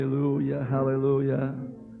Hallelujah. Hallelujah.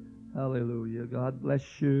 Hallelujah. God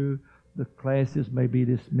bless you. The classes may be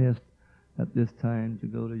dismissed at this time to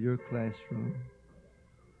go to your classroom.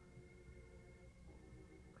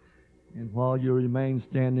 And while you remain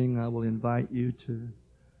standing, I will invite you to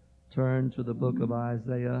turn to the book of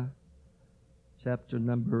Isaiah, chapter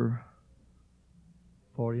number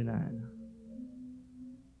 49.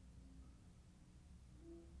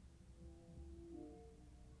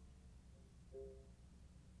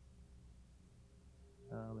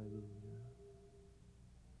 Hallelujah.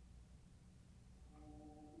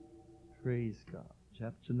 Praise God.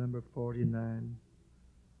 Chapter number 49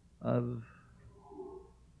 of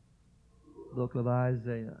the book of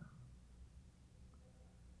Isaiah.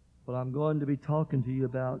 What I'm going to be talking to you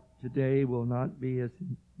about today will not be as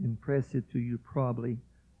impressive to you probably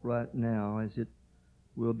right now as it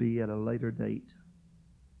will be at a later date.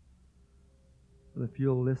 But if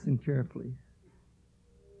you'll listen carefully,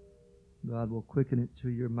 God will quicken it to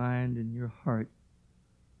your mind and your heart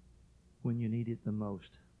when you need it the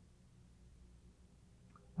most.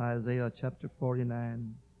 Isaiah chapter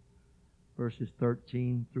 49, verses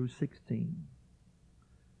 13 through 16.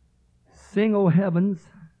 Sing, O heavens,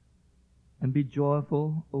 and be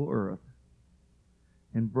joyful, O earth,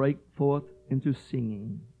 and break forth into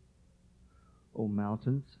singing, O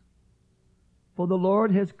mountains. For the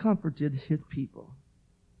Lord has comforted His people,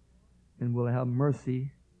 and will have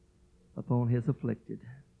mercy upon His afflicted.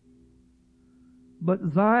 But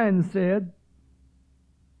Zion said,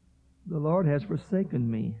 the Lord has forsaken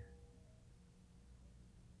me,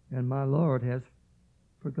 and my Lord has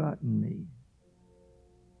forgotten me.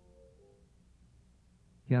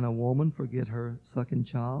 Can a woman forget her sucking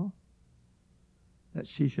child, that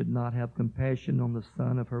she should not have compassion on the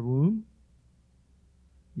son of her womb?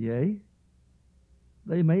 Yea,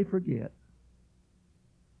 they may forget,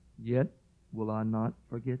 yet will I not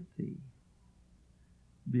forget thee.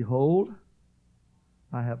 Behold,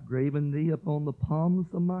 I have graven thee upon the palms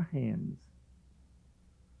of my hands.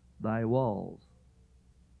 Thy walls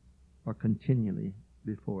are continually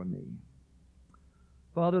before me.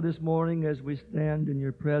 Father, this morning as we stand in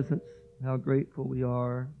your presence, how grateful we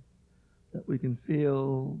are that we can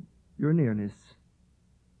feel your nearness.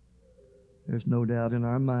 There's no doubt in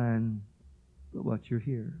our mind but what you're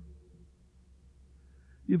here.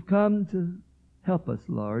 You've come to help us,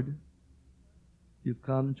 Lord. You've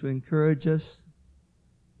come to encourage us.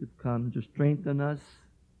 You've come to strengthen us.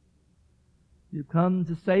 You've come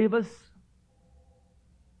to save us,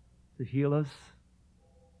 to heal us,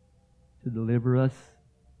 to deliver us.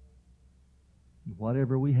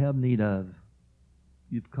 Whatever we have need of,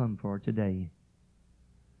 you've come for today,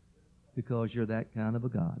 because you're that kind of a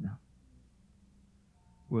God.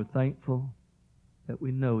 We're thankful that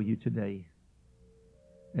we know you today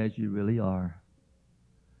as you really are.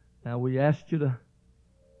 Now we ask you to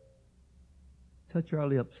touch our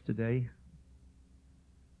lips today.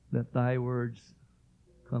 Let thy words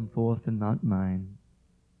come forth and not mine.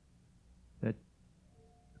 That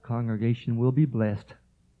the congregation will be blessed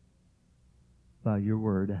by your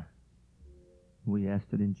word. We ask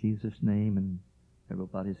it in Jesus' name, and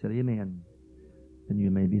everybody said amen. And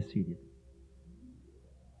you may be seated.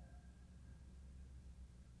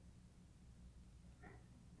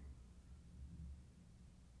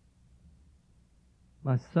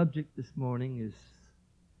 My subject this morning is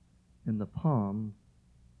in the palm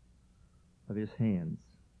of His hands.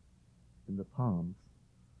 In the palms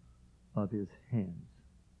of His hands.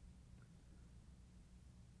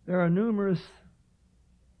 There are numerous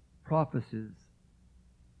prophecies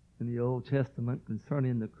in the Old Testament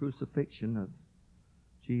concerning the crucifixion of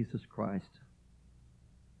Jesus Christ,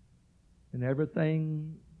 and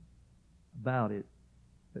everything about it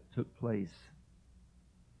that took place.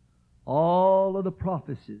 All of the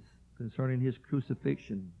prophecies concerning His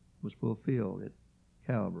crucifixion was fulfilled at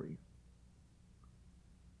Calvary.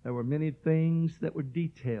 There were many things that were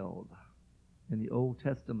detailed in the Old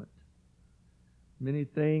Testament. Many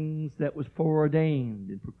things that was foreordained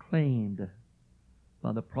and proclaimed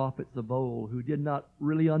by the prophets of old, who did not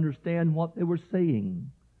really understand what they were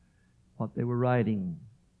saying, what they were writing.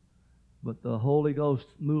 But the Holy Ghost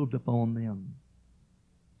moved upon them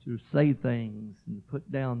to say things and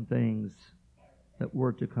put down things that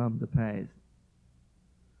were to come to pass.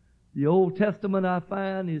 The Old Testament, I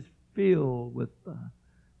find, is filled with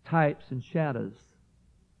types and shadows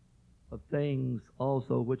of things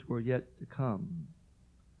also which were yet to come.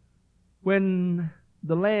 When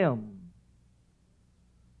the Lamb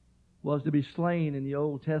was to be slain in the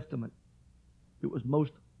Old Testament, it was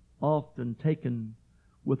most often taken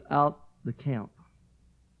without the camp.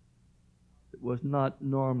 It was not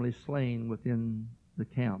normally slain within the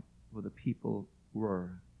camp. where the people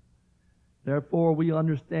were. Therefore, we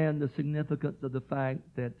understand the significance of the fact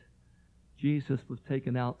that Jesus was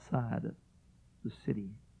taken outside of the city,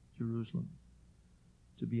 Jerusalem,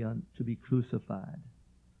 to be crucified.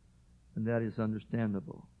 And that is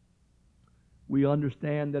understandable. We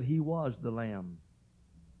understand that He was the Lamb,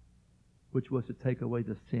 which was to take away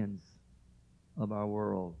the sins of our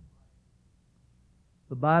world.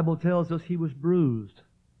 The Bible tells us He was bruised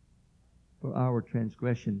for our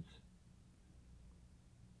transgressions.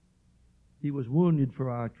 He was wounded for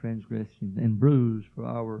our transgressions and bruised for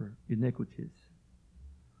our iniquities.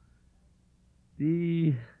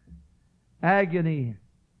 The agony,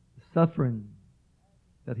 suffering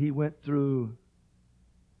that He went through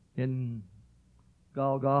in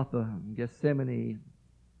Golgotha and Gethsemane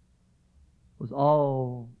was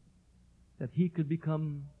all that He could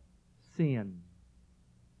become sin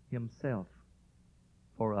Himself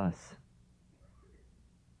for us.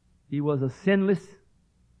 He was a sinless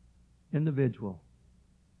individual.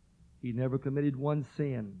 He never committed one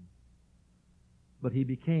sin, but He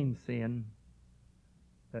became sin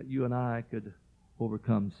that you and I could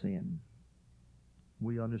overcome sin.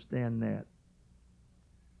 We understand that.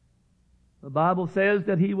 The Bible says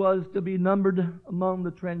that He was to be numbered among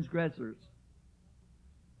the transgressors.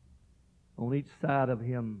 On each side of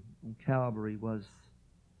Him on Calvary was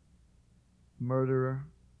murderer,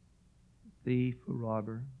 thief, or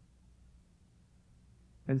robber.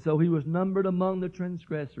 And so He was numbered among the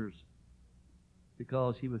transgressors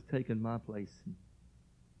because He was taking my place.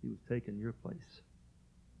 He was taking your place.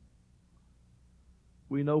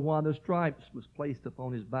 We know why the stripes was placed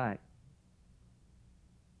upon His back.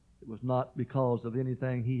 It was not because of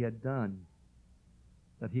anything He had done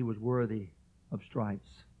that He was worthy of stripes,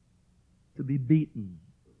 to be beaten.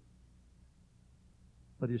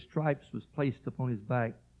 But His stripes was placed upon His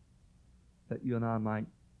back that you and I might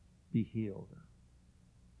be healed.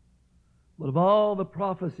 But of all the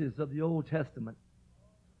prophecies of the Old Testament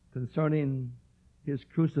concerning His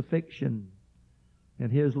crucifixion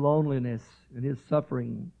and His loneliness and His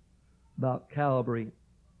suffering about Calvary,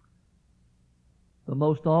 the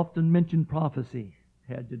most often mentioned prophecy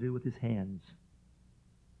had to do with His hands.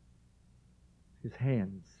 His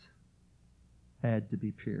hands had to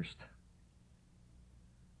be pierced.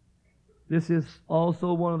 This is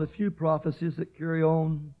also one of the few prophecies that carry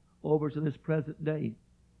on over to this present day.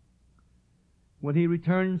 When He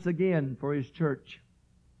returns again for His church,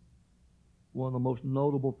 one of the most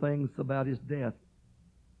notable things about His death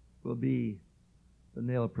will be the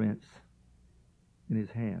nail prints in His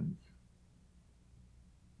hands.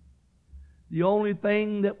 The only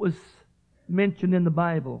thing that was mentioned in the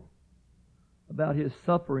Bible about His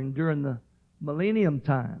suffering during the millennium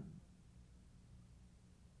time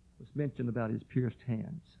was mentioned about His pierced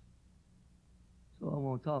hands. So I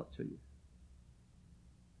want to talk to you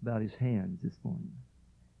about His hands this morning.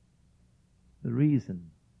 The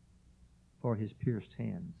reason for His pierced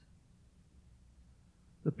hands.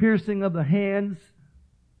 The piercing of the hands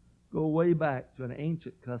go way back to an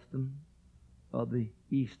ancient custom of the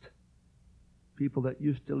East. People that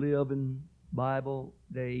used to live in Bible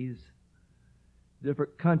days,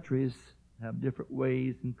 different countries have different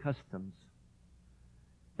ways and customs.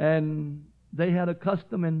 And they had a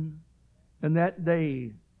custom in that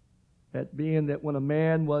day, that being that when a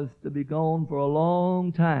man was to be gone for a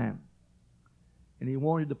long time, and he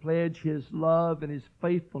wanted to pledge his love and his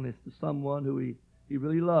faithfulness to someone who he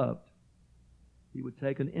really loved, he would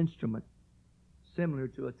take an instrument similar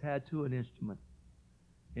to a tattooing instrument,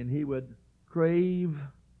 and he would grave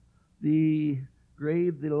the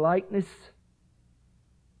likeness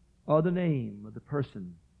or the name of the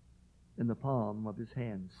person in the palm of his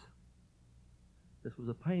hands. This was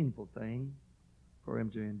a painful thing for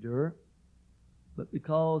him to endure, but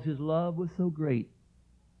because his love was so great,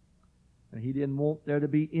 and he didn't want there to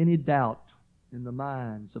be any doubt in the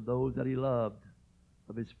minds of those that he loved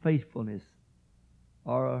of his faithfulness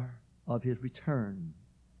or of his return,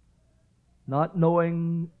 not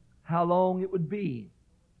knowing how long it would be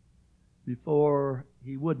before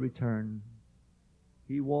he would return,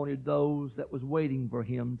 he wanted those that was waiting for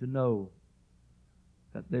him to know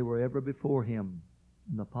that they were ever before him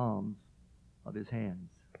in the palms of his hands.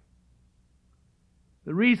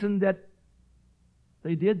 The reason that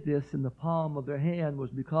they did this in the palm of their hand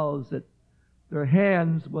was because that their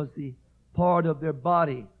hands was the part of their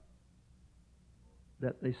body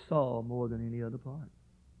that they saw more than any other part.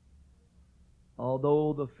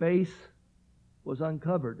 Although the face was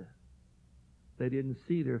uncovered, they didn't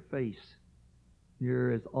see their face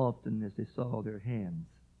near as often as they saw their hands.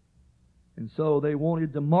 And so they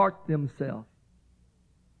wanted to mark themselves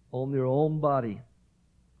on their own body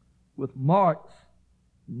with marks,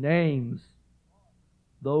 names,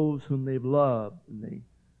 those whom they've loved and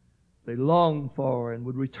they longed for and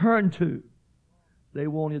would return to. They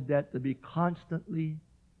wanted that to be constantly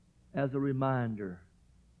as a reminder.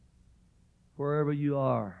 Wherever you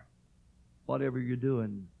are, whatever you're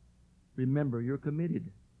doing, remember you're committed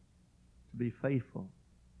to be faithful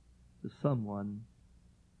to someone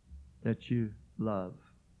that you love.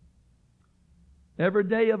 Every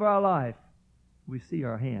day of our life, we see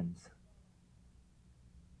our hands.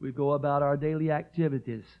 We go about our daily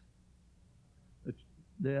activities,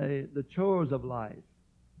 the chores of life,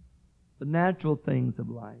 the natural things of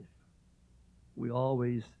life. We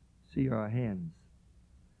always see our hands.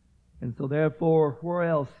 And so therefore, where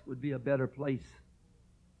else would be a better place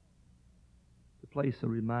to place a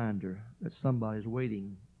reminder that somebody's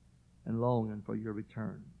waiting and longing for your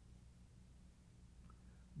return?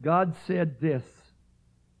 God said this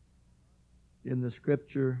in the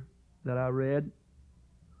scripture that I read,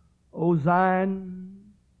 O Zion,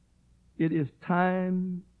 it is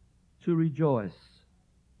time to rejoice,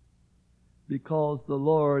 because the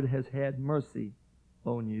Lord has had mercy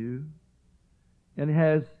on you and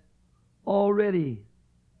has already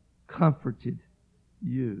comforted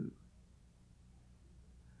you.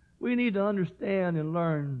 We need to understand and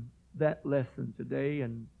learn that lesson today,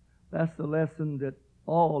 and that's the lesson that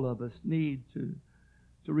all of us need to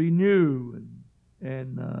renew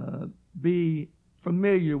and be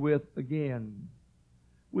familiar with again.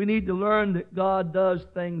 We need to learn that God does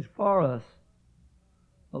things for us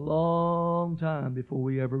a long time before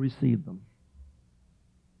we ever receive them.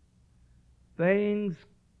 Things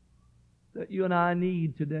that you and I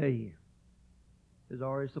need today is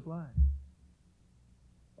already supplied,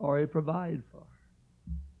 already provided for.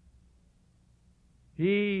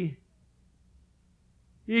 He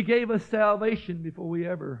gave us salvation before we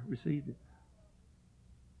ever received it.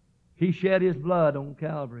 He shed His blood on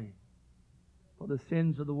Calvary for the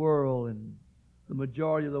sins of the world, and the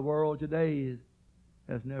majority of the world today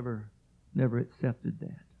has never accepted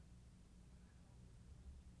that.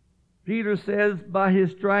 Peter says, by His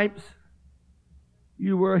stripes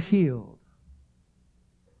you were healed.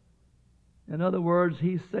 In other words,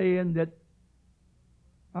 he's saying that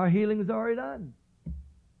our healing is already done.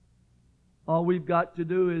 All we've got to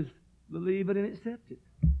do is believe it and accept it.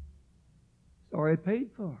 It's already paid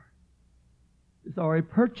for. It's already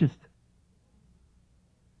purchased.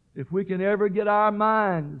 If we can ever get our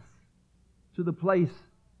minds to the place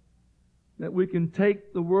that we can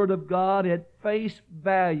take the Word of God at face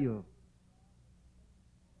value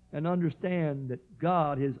and understand that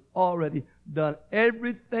God has already done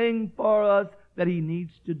everything for us that He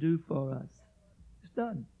needs to do for us. It's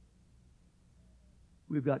done.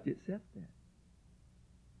 We've got to accept that.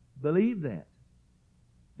 Believe that.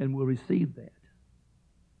 And we'll receive that.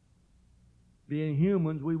 Being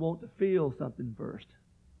humans, we want to feel something first.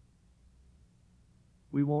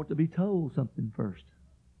 We want to be told something first.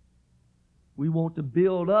 We want to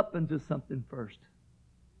build up into something first.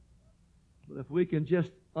 But if we can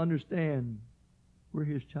just understand we're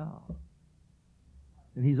His child,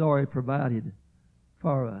 and He's already provided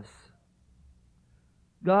for us.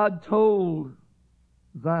 God told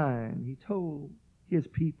Zion, He told His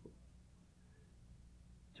people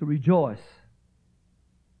to rejoice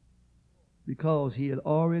because He had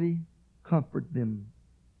already comforted them.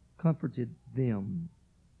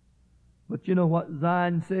 But you know what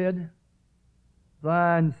Zion said?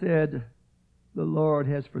 Zion said, the Lord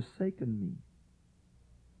has forsaken me,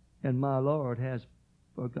 and my Lord has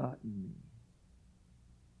forgotten me.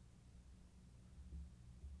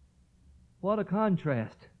 What a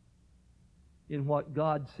contrast in what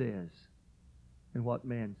God says and what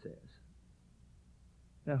man says.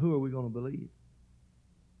 Now, who are we going to believe?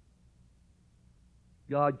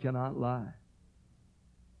 God cannot lie,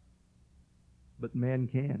 but man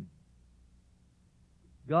can.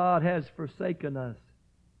 God has forsaken us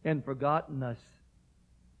and forgotten us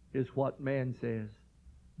is what man says.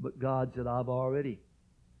 But God said, I've already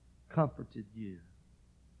comforted you.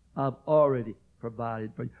 I've already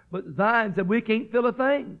provided for you. But Zion said, we can't feel a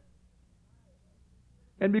thing.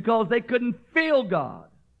 And because they couldn't feel God,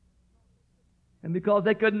 and because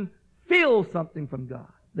they couldn't feel something from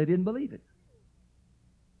God, they didn't believe it.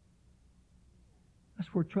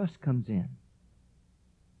 That's where trust comes in.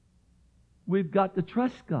 We've got to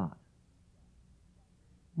trust God.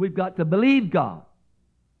 We've got to believe God.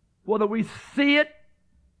 Whether we see it,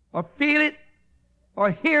 or feel it,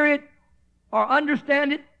 or hear it, or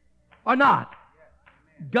understand it, or not.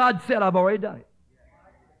 God said, I've already done it.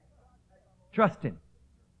 Trust Him.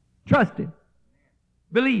 Trust Him.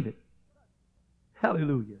 Believe it.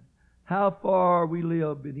 Hallelujah. how far we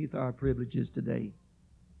live beneath our privileges today.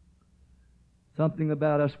 Something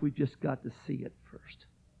about us, we've just got to see it first.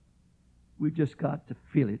 We've just got to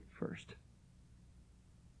feel it first.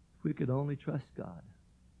 If we could only trust God.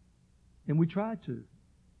 And we try to.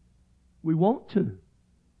 We want to.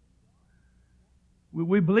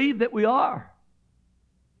 We believe that we are.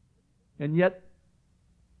 And yet,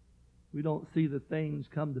 we don't see the things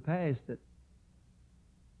come to pass that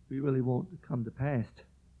we really want to come to pass.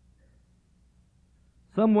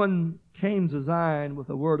 Someone came to Zion with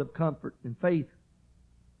a word of comfort and faith,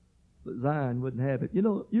 but Zion wouldn't have it. You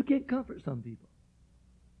know, you can't comfort some people.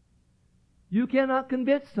 You cannot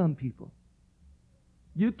convince some people.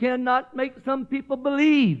 You cannot make some people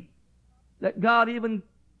believe that God even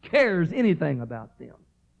cares anything about them.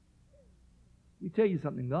 Let me tell you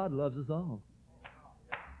something. God loves us all.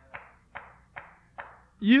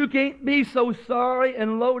 You can't be so sorry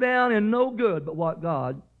and low down and no good, but what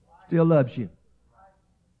God still loves you.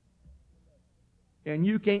 And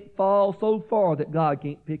you can't fall so far that God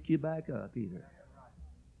can't pick you back up either.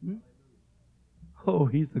 Oh,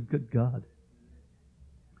 He's a good God.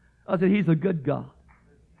 I said, He's a good God.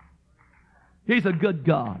 He's a good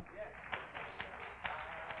God.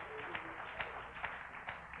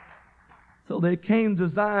 So they came to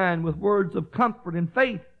Zion with words of comfort and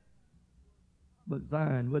faith. But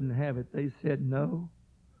Zion wouldn't have it. They said, no,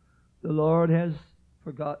 the Lord has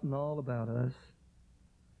forgotten all about us.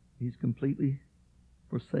 He's completely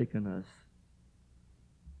forsaken us.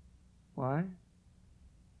 Why?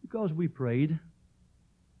 Because we prayed.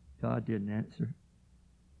 God didn't answer.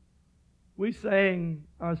 We sang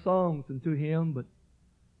our songs unto Him, but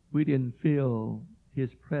we didn't feel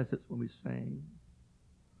His presence when we sang.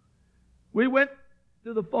 We went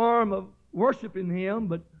to the form of worshiping Him,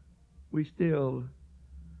 but we still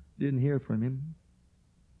didn't hear from Him.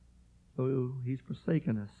 So He's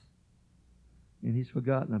forsaken us, and He's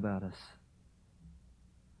forgotten about us.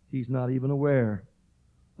 He's not even aware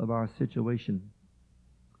of our situation.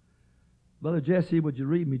 Brother Jesse, would you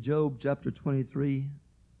read me Job chapter 23?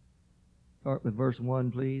 Start with verse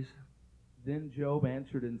 1, please. Then Job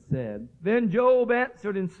answered and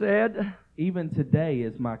said, Even today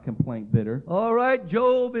is my complaint bitter. All right,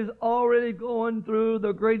 Job is already going through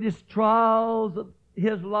the greatest trials of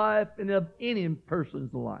his life and of any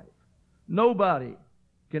person's life. Nobody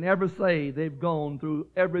can ever say they've gone through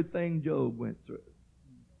everything Job went through.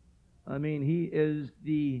 I mean, he is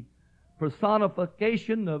the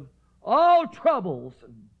personification of all troubles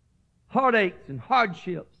and heartaches and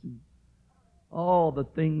hardships and all the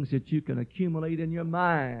things that you can accumulate in your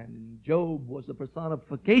mind. And Job was the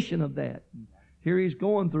personification of that. And here he's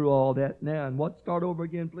going through all that now. And what? Start over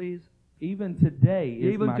again, please. Even today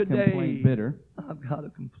is my complaint bitter. I've got a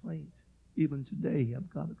complaint. Even today I've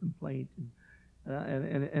got a complaint.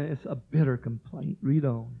 And it's a bitter complaint. Read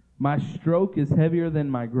on. My stroke is heavier than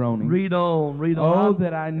my groaning. Read on, read on. Oh,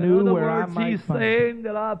 that I knew where I might he's find saying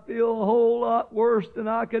that I feel a whole lot worse than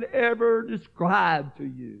I could ever describe to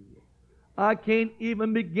you. I can't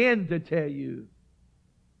even begin to tell you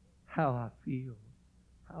how I feel,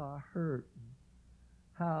 how I hurt,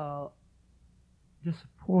 how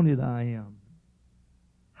disappointed I am,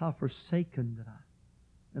 how forsaken that I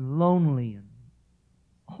am, and lonely, and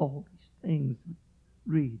all these things.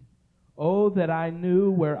 Read. Oh, that I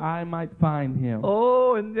knew where I might find Him.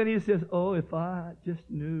 Oh, and then he says, oh, if I just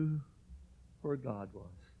knew where God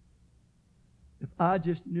was. If I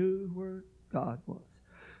just knew where God was.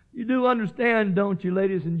 You do understand, don't you,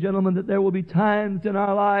 ladies and gentlemen, that there will be times in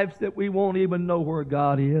our lives that we won't even know where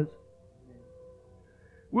God is.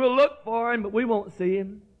 We'll look for Him, but we won't see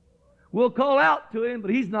Him. We'll call out to Him,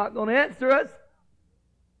 but He's not going to answer us.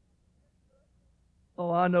 Oh,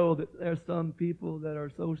 I know that there's some people that are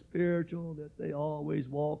so spiritual that they always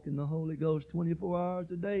walk in the Holy Ghost 24 hours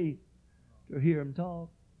a day to hear Him talk.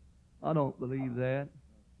 I don't believe that.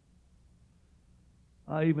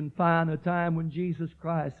 I even find a time when Jesus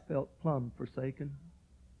Christ felt plumb forsaken,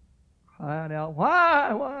 crying out,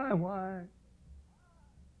 why?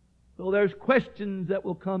 So there's questions that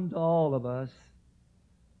will come to all of us.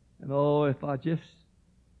 And oh, if I just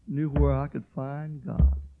knew where I could find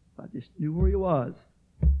God, if I just knew where He was.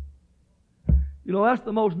 You know, that's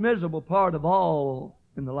the most miserable part of all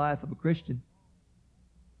in the life of a Christian.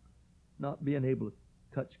 Not being able to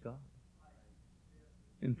touch God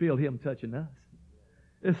and feel Him touching us.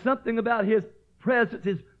 There's something about His presence,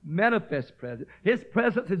 His manifest presence. His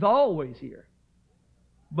presence is always here.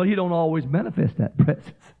 But He don't always manifest that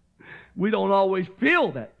presence. We don't always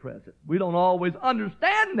feel that presence. We don't always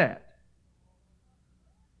understand that.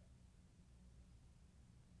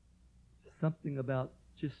 Something about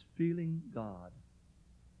just feeling God.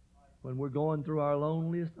 when we're going through our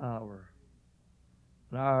loneliest hour,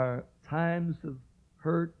 and our times of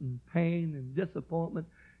hurt and pain and disappointment,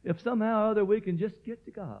 if somehow or other we can just get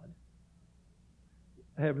to God,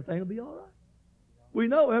 everything will be all right. We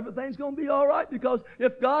know everything's going to be all right because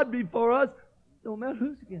if God be for us, no matter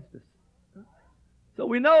who's against us. So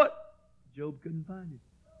we know it. Job couldn't find Him.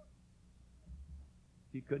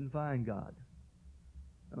 He couldn't find God.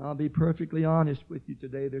 And I'll be perfectly honest with you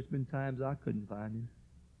today. There's been times I couldn't find Him.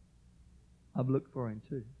 I've looked for Him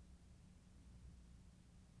too.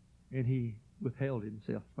 And He withheld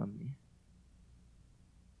Himself from me.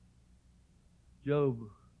 Job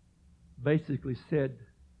basically said,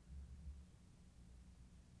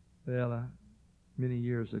 well, many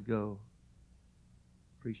years ago,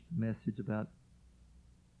 preached a message about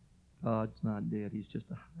God's not dead. He's just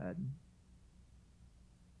a hiding.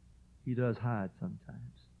 He does hide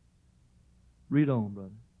sometimes. Read on, brother.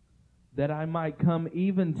 That I might come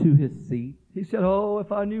even to His seat. He said, oh,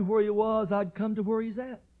 if I knew where He was, I'd come to where He's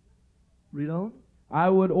at. Read on. I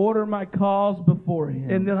would order my cause before Him.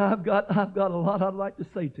 And then I've got a lot I'd like to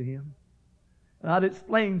say to Him. And I'd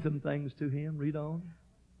explain some things to Him. Read on.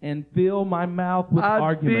 And fill my mouth with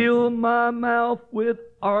arguments. I'd fill my mouth with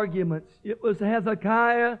arguments. It was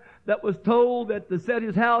Hezekiah that was told that to set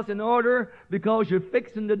his house in order because you're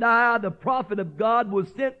fixing to die. The prophet of God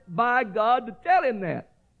was sent by God to tell him that.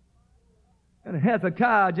 And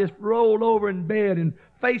Hezekiah just rolled over in bed and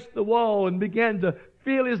faced the wall and began to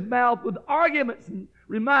fill his mouth with arguments and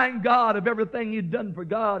remind God of everything he'd done for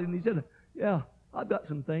God. And he said, yeah, I've got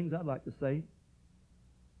some things I'd like to say.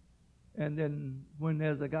 And then when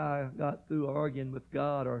Hezekiah got through arguing with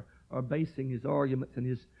God or basing his arguments and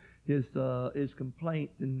his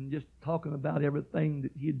complaints and just talking about everything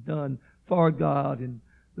that he had done for God and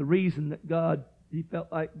the reason that he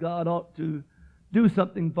felt like God ought to do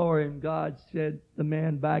something for him, God said the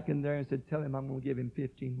man back in there and said, tell him I'm going to give him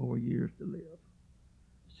 15 more years to live.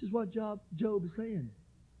 This is what Job is saying.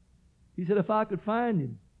 He said, if I could find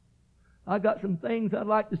him, I got some things I'd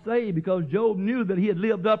like to say because Job knew that he had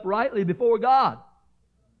lived uprightly before God.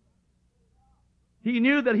 He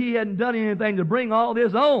knew that he hadn't done anything to bring all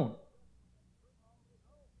this on.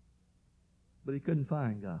 But he couldn't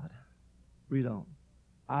find God. Read on.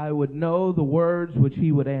 I would know the words which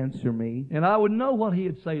He would answer me. And I would know what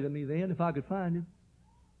He'd say to me then if I could find Him.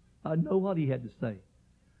 I'd know what He had to say.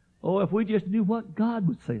 Oh, if we just knew what God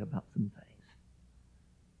would say about some things.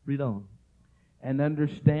 Read on. And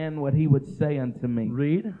understand what He would say unto me.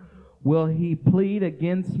 Read. Will He plead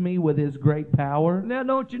against me with His great power? Now,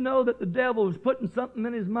 don't you know that the devil was putting something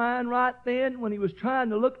in his mind right then when he was trying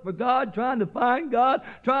to look for God, trying to find God,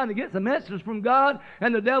 trying to get some answers from God?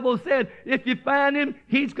 And the devil said, if you find Him,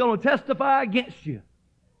 he's going to testify against you.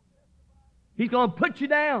 He's going to put you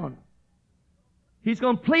down. He's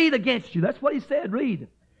going to plead against you. That's what he said. Read.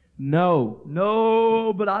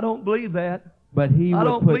 No, but I don't believe that. But He I would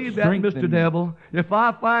don't put believe that, strength Mr. in me. Devil. If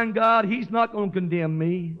I find God, He's not going to condemn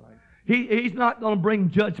me. Right. He's not going to bring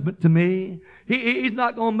judgment to me. He's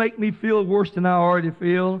not going to make me feel worse than I already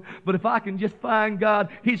feel. But if I can just find God,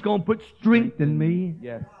 He's going to put strength in me.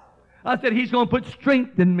 Yes. I said He's going to put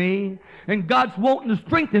strength in me. And God's wanting to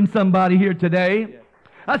strengthen somebody here today. Yes.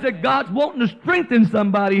 I said God's wanting to strengthen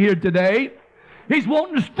somebody here today. He's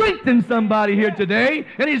wanting to strengthen somebody here today.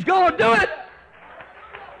 And He's going to do it.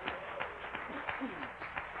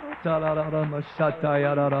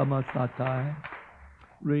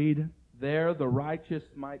 Read. There the righteous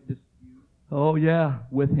might dispute. Oh yeah,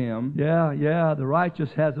 with Him. Yeah. The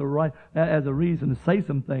righteous has a reason to say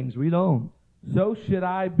some things. Read on. So should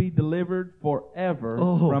I be delivered forever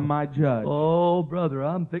from my judge. Oh, brother,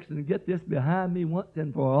 I'm fixing to get this behind me once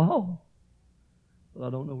and for all. Well,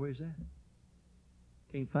 I don't know where He's at.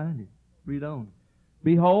 Can't find Him. Read on.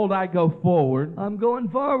 Behold, I go forward. I'm going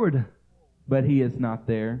forward. But He is not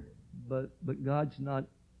there. But God's not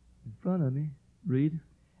in front of me. Read.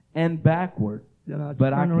 And backward.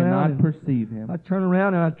 But I cannot perceive Him. I turn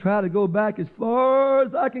around and I try to go back as far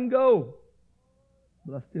as I can go.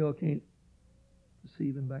 But I still can't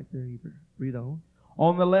perceive Him back there either. Read on.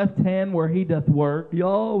 On the left hand where He doth work. He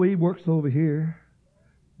works over here.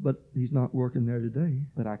 But He's not working there today.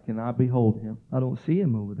 But I cannot behold Him. I don't see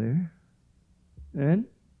Him over there. And?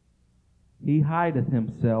 He hideth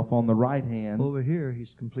Himself on the right hand. Over here,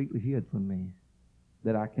 He's completely hid from me.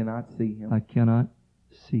 That I cannot see Him. I cannot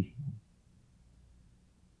see Him.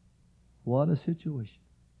 What a situation.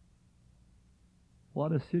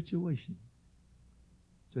 What a situation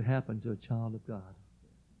to happen to a child of God.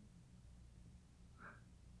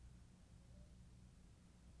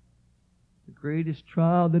 The greatest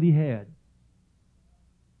trial that he had.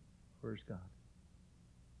 Where's God?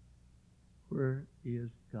 Where is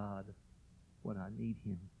God when I need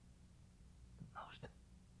Him the most?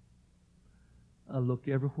 I look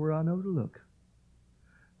everywhere I know to look.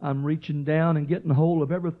 I'm reaching down and getting hold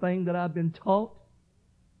of everything that I've been taught,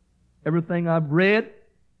 everything I've read,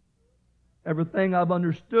 everything I've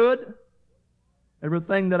understood,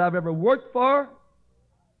 everything that I've ever worked for,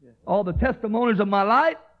 all the testimonies of my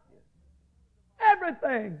life,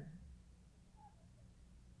 everything.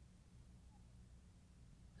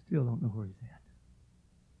 Still don't know where He's at.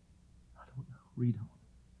 I don't know. Read on.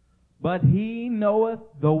 But He knoweth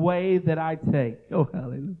the way that I take. Oh,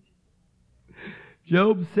 hallelujah.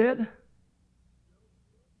 Job said,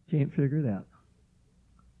 can't figure it out.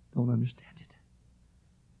 Don't understand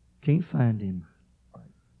it. Can't find Him.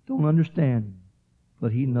 Don't understand.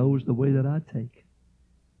 But He knows the way that I take.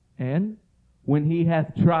 And when He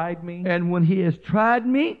hath tried me, when He has tried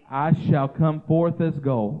me, I shall come forth as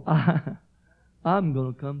gold. I'm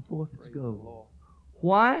going to come forth as gold.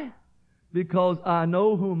 Why? Because I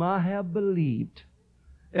know whom I have believed.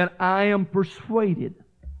 And I am persuaded.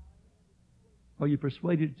 Are you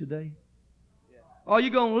persuaded today? Are you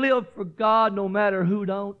going to live for God no matter who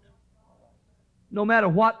don't? No matter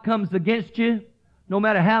what comes against you? No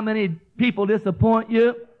matter how many people disappoint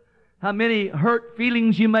you? How many hurt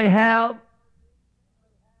feelings you may have?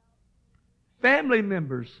 Family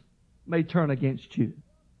members may turn against you.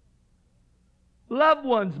 Loved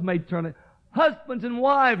ones may turn it. Husbands and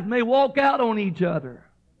wives may walk out on each other.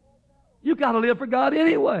 You got to live for God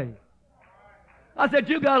anyway. I said,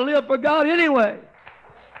 you got to live for God anyway.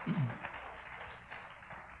 Let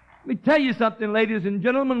me tell you something, ladies and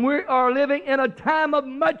gentlemen. We are living in a time of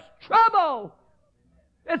much trouble.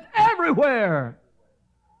 It's everywhere.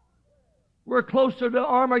 We're closer to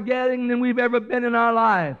Armageddon than we've ever been in our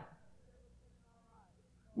life.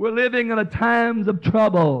 We're living in a times of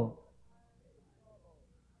trouble.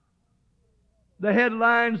 The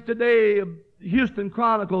headlines today of the Houston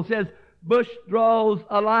Chronicle says, Bush draws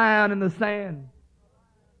a line in the sand.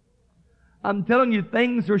 I'm telling you,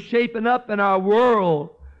 things are shaping up in our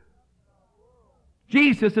world.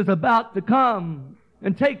 Jesus is about to come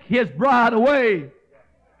and take His bride away.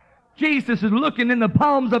 Jesus is looking in the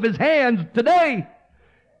palms of His hands today,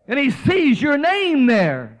 and He sees your name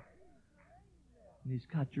there. And He's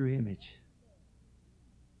got your image.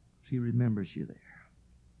 He remembers you there.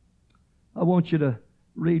 I want you to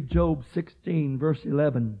read Job 16, verse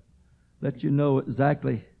 11. Let you know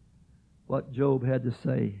exactly what Job had to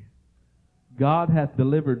say. God hath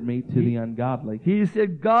delivered me to the ungodly. He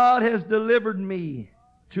said, God has delivered me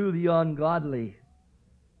to the ungodly.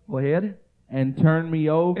 Go ahead. And turned me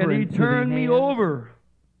over. And He turned me over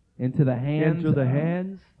into the hands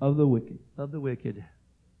of the wicked. Of the wicked.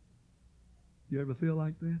 You ever feel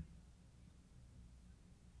like that?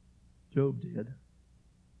 Job did.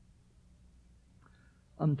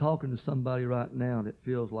 I'm talking to somebody right now that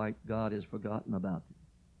feels like God has forgotten about you.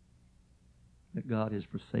 That God has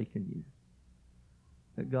forsaken you.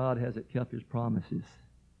 That God hasn't kept His promises.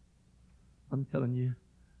 I'm telling you,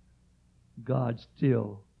 God's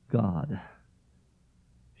still God.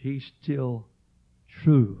 He's still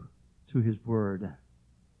true to His Word.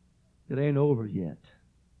 It ain't over yet.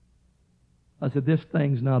 I said, this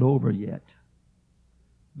thing's not over yet.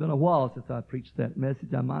 It's been a while since I preached that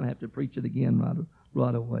message. I might have to preach it again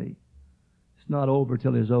right away. It's not over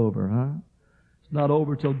till it's over, huh? It's not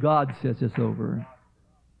over till God says it's over.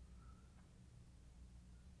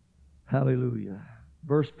 Hallelujah.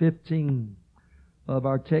 Verse 15 of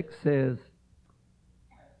our text says,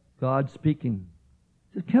 God speaking,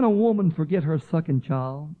 says, can a woman forget her sucking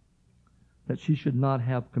child, that she should not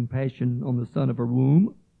have compassion on the son of her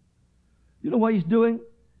womb? You know what He's doing?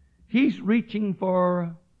 He's reaching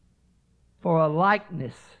for a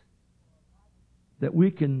likeness that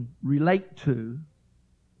we can relate to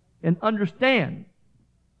and understand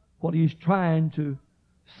what He's trying to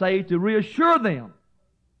say to reassure them.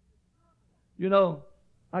 You know,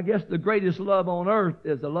 I guess the greatest love on earth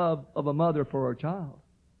is the love of a mother for her child.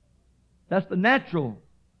 That's the natural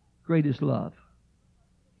greatest love.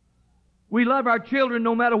 We love our children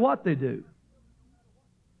no matter what they do.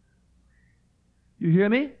 You hear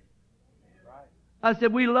me? I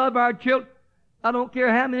said we love our children. I don't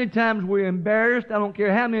care how many times we're embarrassed. I don't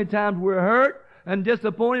care how many times we're hurt and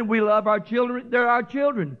disappointed. We love our children. They're our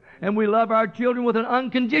children. And we love our children with an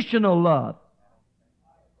unconditional love.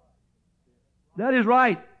 That is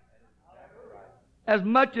right. As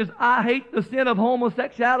much as I hate the sin of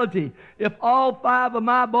homosexuality, if all 5 of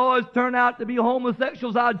my boys turn out to be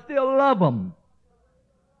homosexuals, I'd still love them.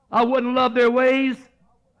 I wouldn't love their ways.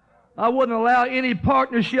 I wouldn't allow any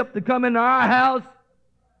partnership to come into our house.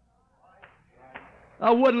 I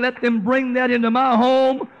wouldn't let them bring that into my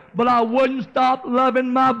home, but I wouldn't stop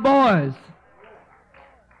loving my boys.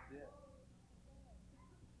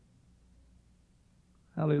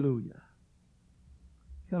 Hallelujah.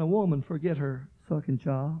 Can a woman forget her sucking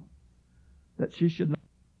child? That she should not.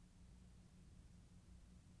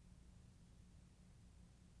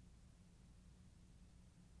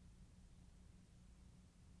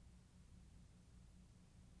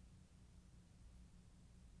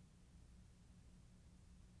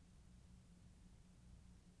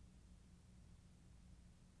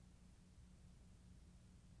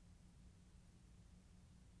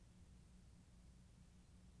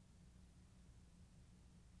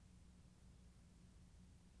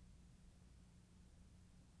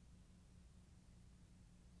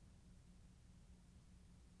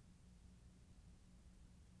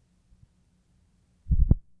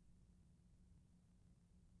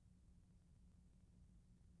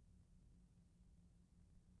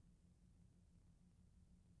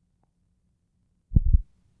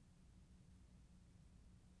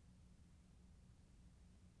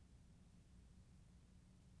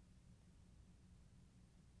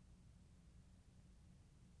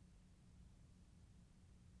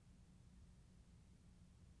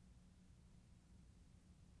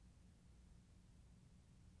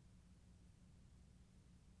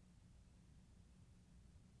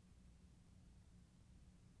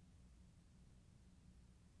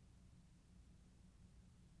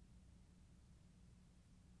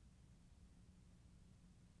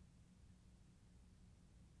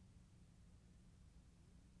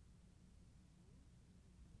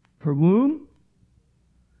 Her womb?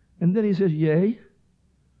 And then he says, yea,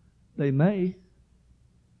 they may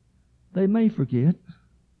forget,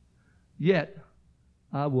 yet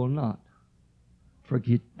I will not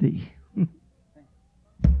forget thee.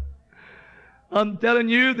 I'm telling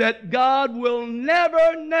you that God will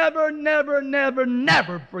never, never, never, never,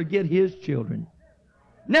 never forget His children.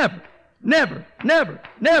 Never, never, never,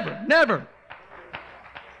 never, never.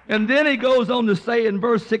 And then he goes on to say in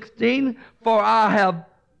verse 16, for I have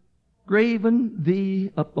graven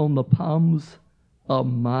thee upon the palms of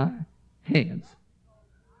my hands.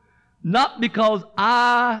 Not because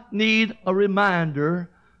I need a reminder,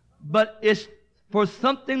 but it's for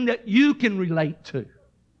something that you can relate to.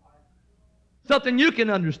 Something you can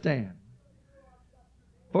understand.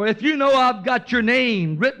 For if you know I've got your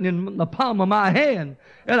name written in the palm of my hand,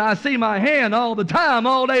 and I see my hand all the time,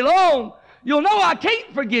 all day long, you'll know I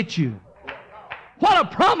can't forget you. What a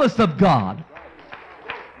promise of God.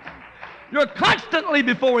 You're constantly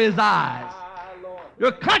before His eyes.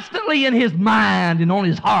 You're constantly in His mind and on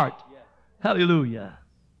His heart. Hallelujah.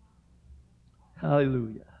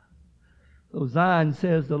 Hallelujah. So Zion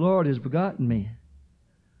says, the Lord has forgotten me.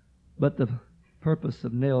 But the purpose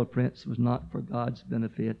of nail prints was not for God's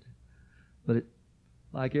benefit, but it,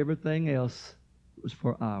 like everything else, it was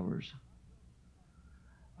for ours.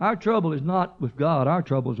 Our trouble is not with God. Our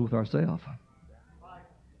trouble is with ourselves.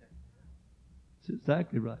 That's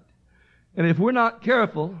exactly right. And if we're not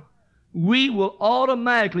careful, we will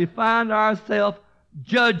automatically find ourselves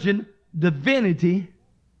judging divinity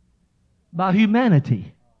by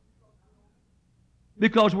humanity.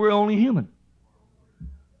 Because we're only human.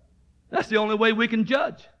 That's the only way we can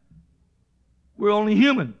judge. We're only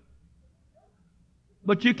human.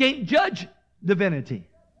 But you can't judge divinity.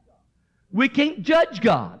 We can't judge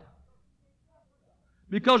God.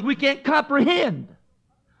 Because we can't comprehend.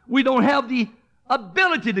 We don't have the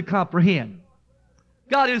ability to comprehend.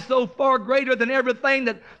 God is so far greater than everything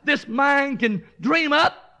that this mind can dream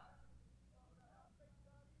up.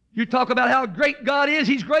 You talk about how great God is,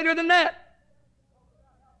 He's greater than that.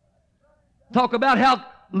 Talk about how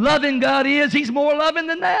loving God is, He's more loving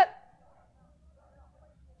than that.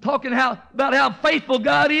 Talking about how faithful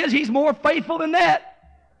God is, He's more faithful than that.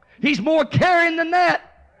 He's more caring than that.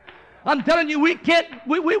 I'm telling you, we can't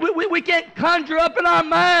conjure up in our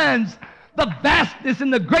minds the vastness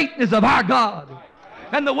and the greatness of our God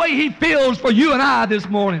and the way He feels for you and I this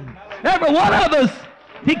morning. Every one of us,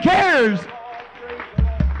 He cares.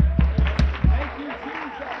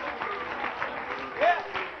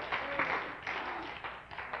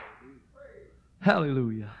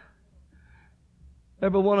 Hallelujah.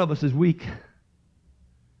 Every one of us is weak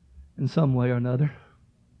in some way or another.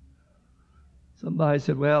 Somebody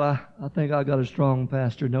said, well, I think I got a strong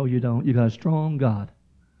pastor. No, you don't. You got a strong God.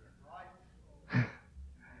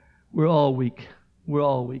 We're all weak. We're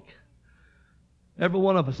all weak. Every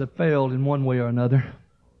one of us have failed in one way or another.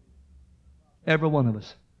 Every one of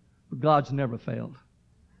us. But God's never failed.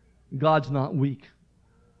 God's not weak.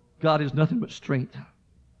 God is nothing but strength.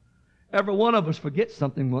 Every one of us forgets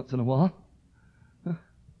something once in a while.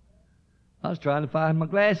 I was trying to find my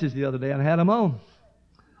glasses the other day and I had them on.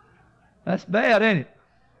 That's bad, ain't it?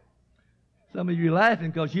 Some of you are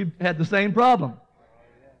laughing because you had the same problem.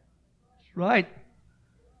 That's right.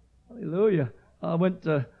 Hallelujah. I went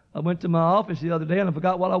to my office the other day and I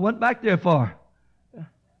forgot what I went back there for.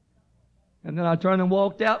 And then I turned and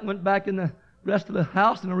walked out and went back in the rest of the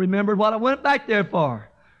house and I remembered what I went back there for.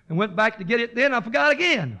 And went back to get it then, I forgot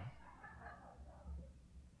again.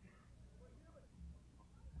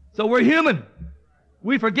 So we're human.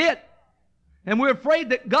 We forget. And we're afraid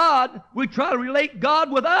that God, we try to relate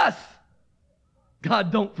God with us.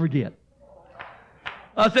 God don't forget.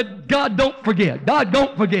 I said, God don't forget. God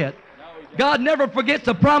don't forget. God never forgets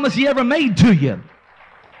a promise He ever made to you.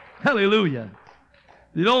 Hallelujah.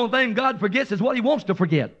 The only thing God forgets is what He wants to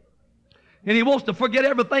forget. And He wants to forget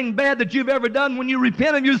everything bad that you've ever done when you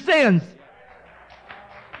repent of your sins.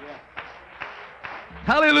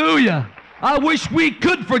 Hallelujah. I wish we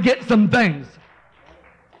could forget some things.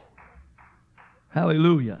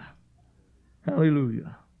 Hallelujah.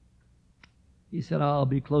 Hallelujah. He said, I'll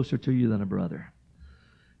be closer to you than a brother.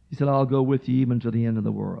 He said, I'll go with you even to the end of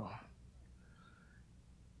the world.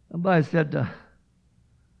 Somebody said,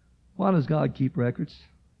 why does God keep records?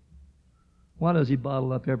 Why does He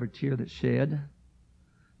bottle up every tear that's shed?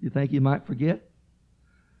 You think He might forget?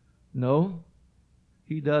 No.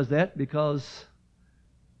 He does that because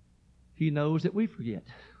He knows that we forget.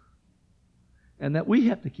 And that we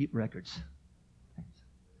have to keep records.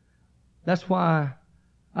 That's why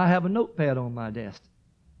I have a notepad on my desk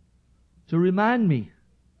to remind me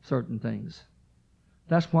certain things.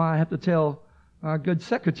 That's why I have to tell our good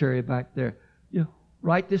secretary back there,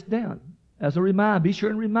 write this down as a reminder. Be sure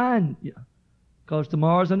and remind you. Because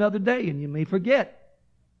tomorrow's another day and you may forget.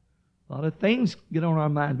 A lot of things get on our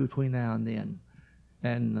mind between now and then.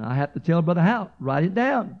 And I have to tell Brother Hal, write it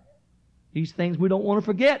down. These things we don't want to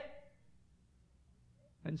forget.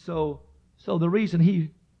 And so the reason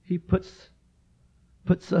he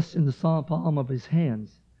puts us in the palm of His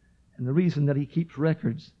hands, and the reason that He keeps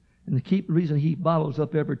records, and the reason He bottles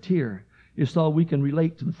up every tear, is so we can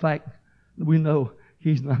relate to the fact that we know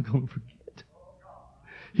He's not going to forget.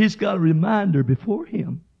 He's got a reminder before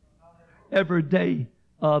Him every day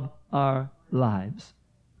of our lives.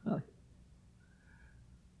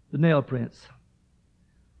 The nail prints.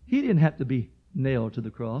 He didn't have to be nailed to the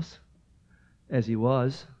cross as He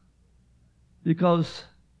was, because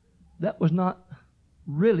that was not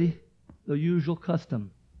really the usual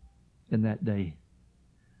custom in that day.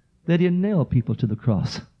 They didn't nail people to the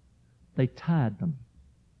cross. They tied them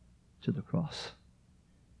to the cross.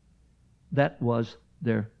 That was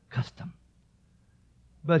their custom.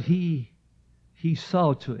 But He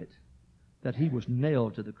saw to it that He was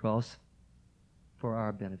nailed to the cross for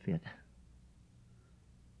our benefit.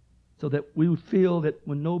 So that we would feel that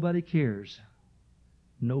when nobody cares,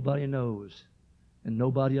 nobody knows, and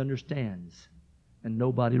nobody understands, and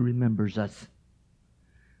nobody remembers us,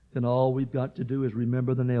 then all we've got to do is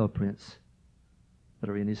remember the nail prints that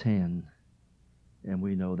are in His hand. And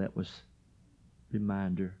we know that was a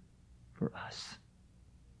reminder for us.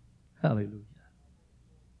 Hallelujah.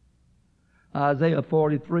 Isaiah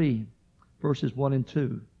 43, verses 1 and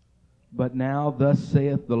 2. But now thus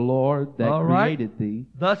saith the Lord that created thee.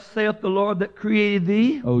 Thus saith the Lord that created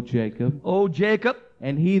thee, O Jacob. O Jacob.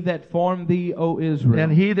 And He that formed thee, O Israel.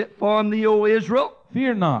 And He that formed thee, O Israel.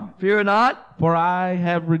 Fear not. Fear not. For I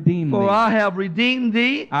have redeemed thee. For I have redeemed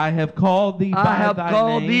thee. I have called thee by thy name. I have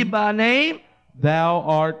called thee by name. Thou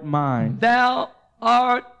art mine. Thou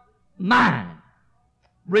art mine.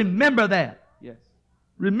 Remember that. Yes.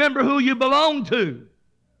 Remember who you belong to.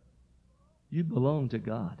 You belong to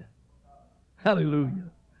God. Hallelujah.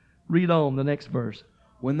 Read on the next verse.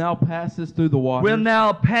 When thou passest through the waters. When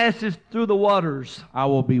thou passest through the waters. I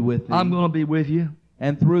will be with thee. I'm going to be with you.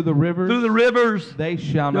 And through the rivers. Through the rivers. They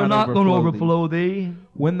shall they're not going to overflow thee.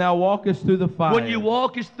 When thou walkest through the fire. When you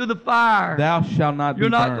walkest through the fire. Thou shalt not be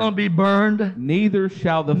burned. You're not going to be burned. Neither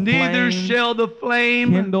shall the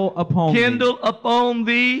flame kindle upon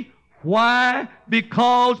thee. Why?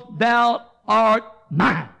 Because thou art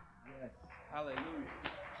mine. Yes. Hallelujah.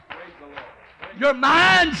 Praise the Lord. You're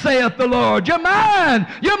mine, saith the Lord. You're mine.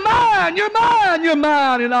 You're mine. You're mine. You're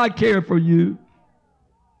mine. And I care for you.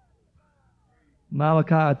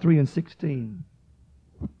 Malachi 3 and 16.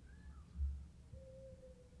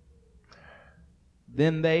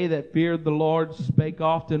 Then they that feared the Lord spake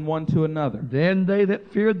often one to another. Then they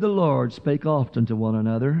that feared the Lord spake often to one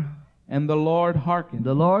another. And the Lord hearkened.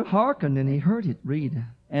 The Lord hearkened, and He heard it. Read.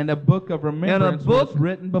 And a book of remembrance was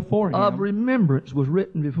written before Him. Of remembrance was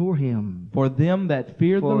written before Him. For them that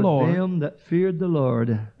feared the Lord. For them that feared the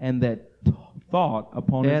Lord. And that thought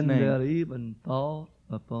upon his name. And that even thought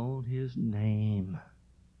upon his name.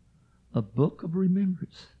 A book of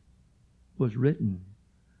remembrance was written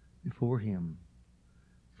before him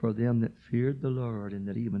for them that feared the Lord and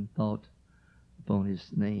that even thought upon his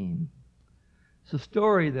name. It's a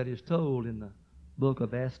story that is told in the book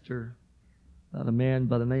of Esther about a man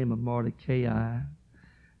by the name of Mordecai.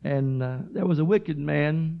 And there was a wicked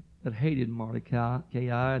man that hated Mordecai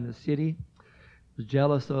in the city, was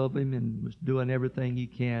jealous of him and was doing everything he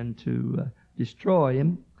can to destroy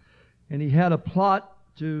him. And he had a plot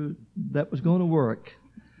that was going to work.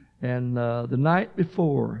 And the night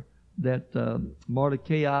before that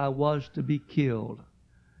Mordecai was to be killed,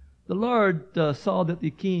 the Lord saw that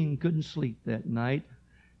the king couldn't sleep that night,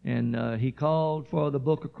 and he called for the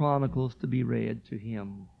book of Chronicles to be read to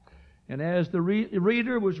him. And as the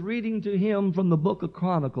reader was reading to him from the book of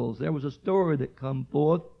Chronicles, there was a story that come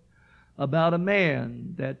forth about a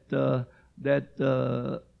man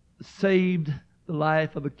that saved the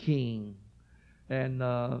life of a king. And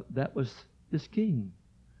that was this king.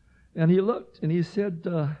 And he looked and he said,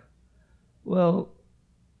 well,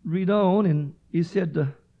 read on. And he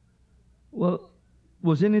said, well,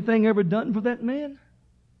 was anything ever done for that man?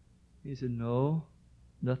 He said, no,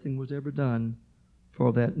 nothing was ever done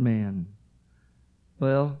for that man.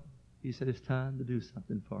 Well, he said, it's time to do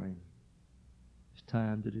something for him. It's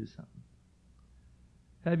time to do something.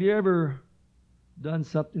 Have you ever done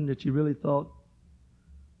something that you really thought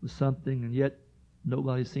was something and yet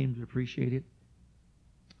nobody seemed to appreciate it?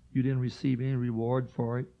 You didn't receive any reward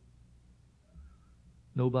for it.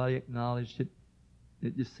 Nobody acknowledged it.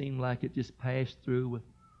 It just seemed like it just passed through with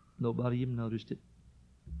nobody even noticed it.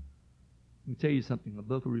 Let me tell you something. A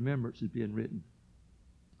book of remembrance is being written.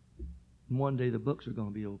 And one day the books are going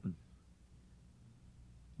to be open.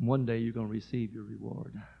 And one day you're going to receive your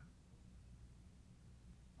reward.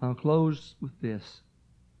 I'll close with this.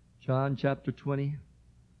 John chapter 20,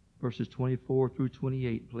 verses 24 through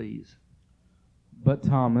 28, please. But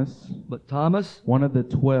Thomas, one of the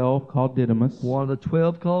 12 called Didymus,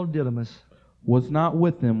 was not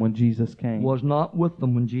with them when Jesus came.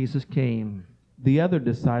 The other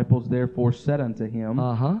disciples therefore said unto him,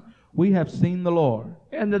 We have seen the Lord.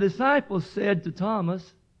 And the disciples said to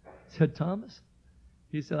Thomas,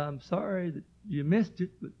 he said, I'm sorry that you missed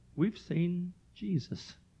it, but we've seen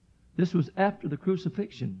Jesus. This was after the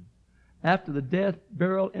crucifixion, after the death,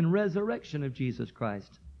 burial, and resurrection of Jesus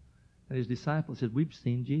Christ. And his disciples said, we've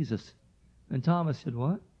seen Jesus. And Thomas said,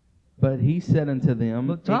 what? But he said unto them,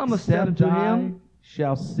 But Thomas said unto him,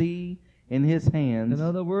 shall see in his hands. In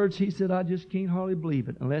other words, he said, I just can't hardly believe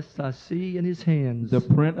it unless I see in his hands the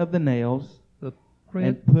print of the nails.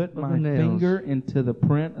 And put my finger into the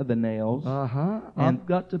print of the nails. I've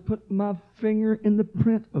got to put my finger in the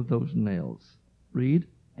print of those nails. Read.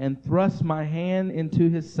 And thrust my hand into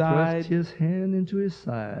his side. Thrust his hand into his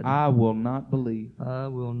side. I will not believe. I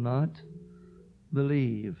will not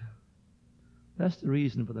believe. That's the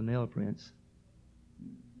reason for the nail prints.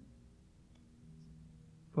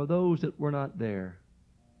 For those that were not there.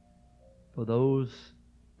 For those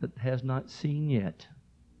that has not seen yet.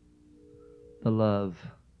 The love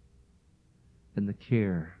and the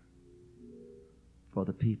care for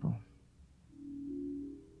the people.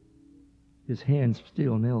 His hand's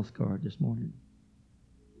still nail scarred this morning.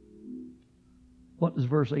 What does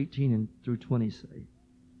verse 18 and through 20 say?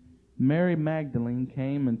 Mary Magdalene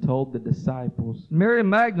came and told the disciples.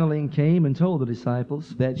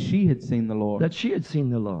 That she had seen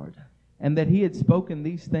the Lord. And that he had spoken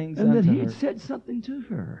these things unto her. And that he had said something to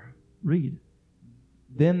her. Read.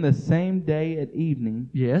 Then the same day at evening,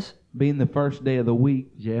 yes, being the first day of the week,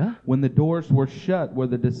 yeah, when the doors were shut where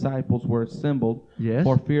the disciples were assembled, yes,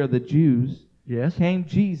 for fear of the Jews, yes, came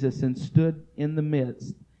Jesus and stood in the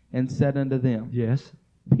midst and said unto them, yes,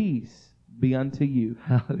 peace be unto you.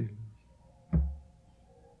 Hallelujah.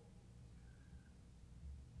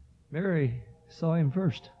 Mary saw him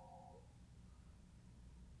first.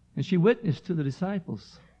 And she witnessed to the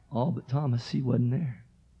disciples. All but Thomas, he wasn't there.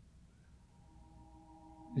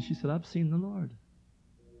 And she said, I've seen the Lord.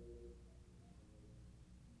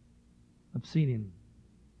 I've seen him.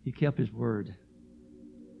 He kept his word.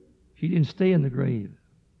 He didn't stay in the grave.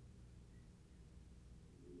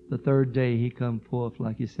 The third day he come forth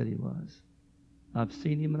like he said he was. I've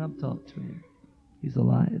seen him and I've talked to him. He's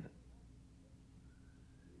alive.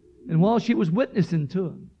 And while she was witnessing to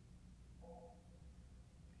him,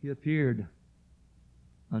 he appeared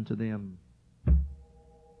unto them.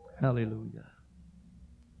 Hallelujah.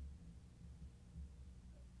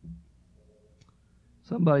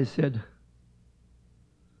 Somebody said,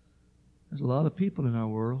 there's a lot of people in our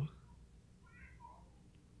world.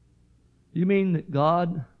 You mean that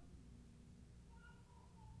God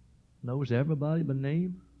knows everybody by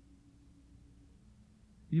name?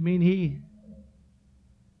 You mean He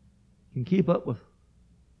can keep up with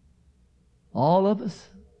all of us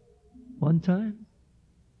one time?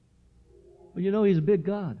 Well, you know He's a big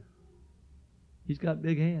God. He's got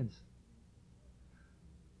big hands.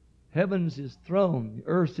 Heaven's His throne. The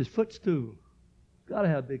earth's His footstool. He's got to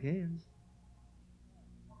have big hands.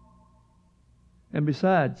 And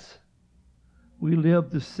besides, we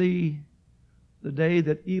live to see the day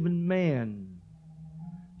that even man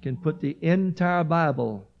can put the entire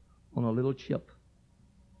Bible on a little chip.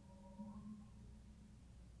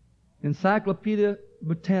 Encyclopedia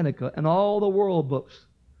Britannica and all the world books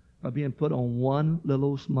are being put on one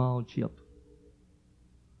little small chip.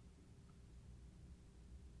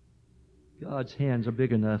 God's hands are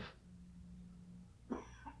big enough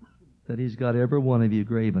that He's got every one of you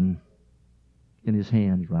graven in His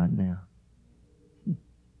hands right now.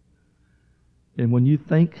 And when you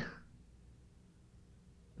think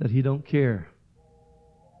that He don't care,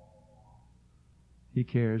 He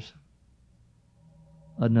cares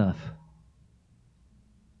enough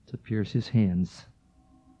to pierce His hands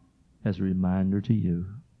as a reminder to you.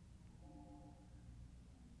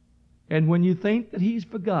 And when you think that He's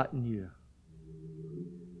forgotten you,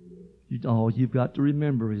 all you've got to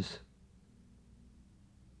remember is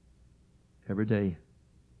every day,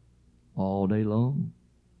 all day long,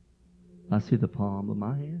 I see the palm of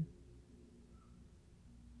my hand.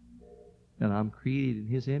 And I'm created in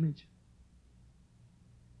His image.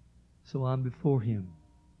 So I'm before Him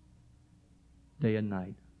day and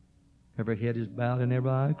night. Every head is bowed and every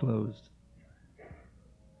eye closed.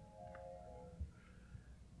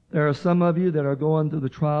 There are some of you that are going through the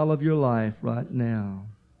trial of your life right now.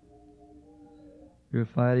 You're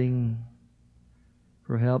fighting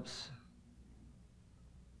perhaps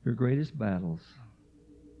your greatest battles.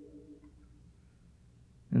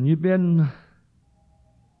 And you've been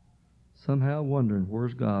somehow wondering,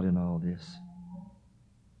 where's God in all this?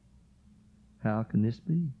 How can this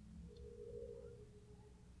be?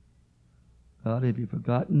 God, have you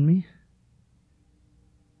forgotten me?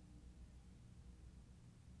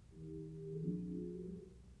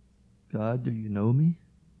 God, do you know me?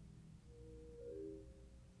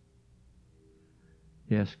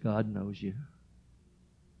 Yes, God knows you.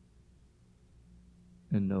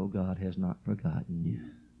 And no, God has not forgotten you.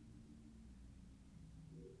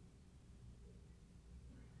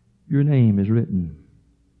 Your name is written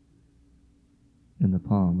in the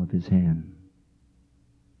palm of His hand.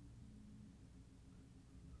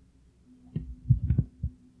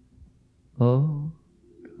 Oh,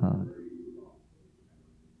 God.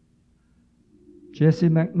 Jesse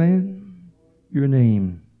McMahon, your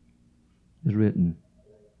name is written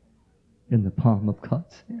in the palm of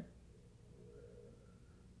God's hand.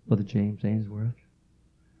 Brother James Ainsworth,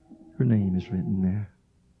 your name is written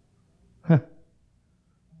there.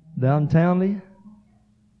 Downtownly,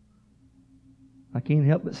 I can't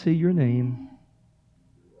help but see your name.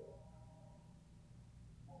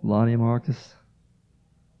 Lonnie Marcus,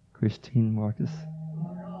 Christine Marcus.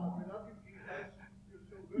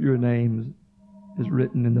 Your name is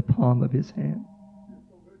written in the palm of His hand.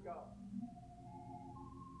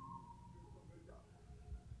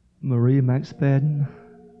 Marie McSpadden,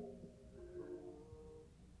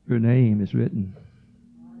 your name is written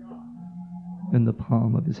in the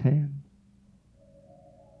palm of His hand.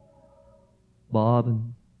 Bob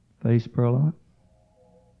and Face Perlot,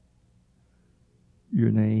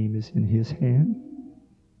 your name is in His hand.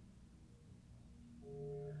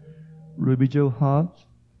 Ruby Joe Hobbs,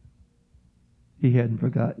 He hadn't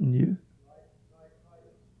forgotten you.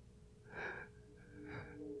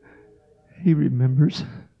 He remembers.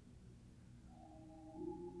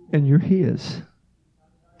 And you're His.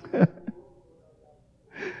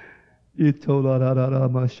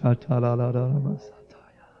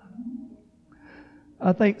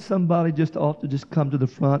 I think somebody just ought to just come to the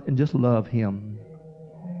front and just love Him.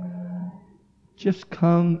 Just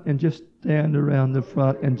come and just stand around the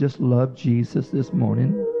front and just love Jesus this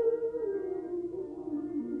morning.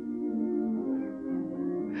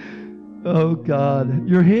 Oh God,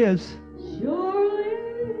 you're His.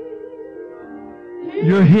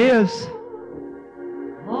 You're His.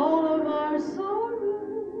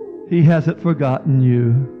 He hasn't forgotten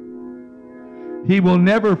you. He will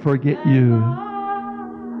never forget you.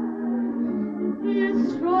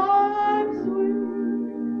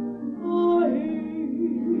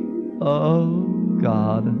 Oh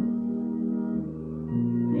God.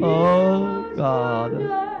 Oh God.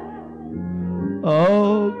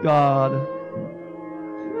 Oh God.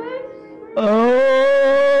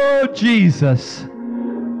 Oh Jesus.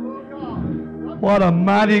 What a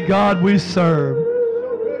mighty God we serve.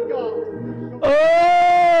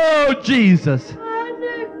 Oh, Jesus.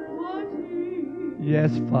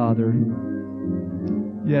 Yes, Father.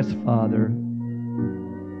 Yes, Father.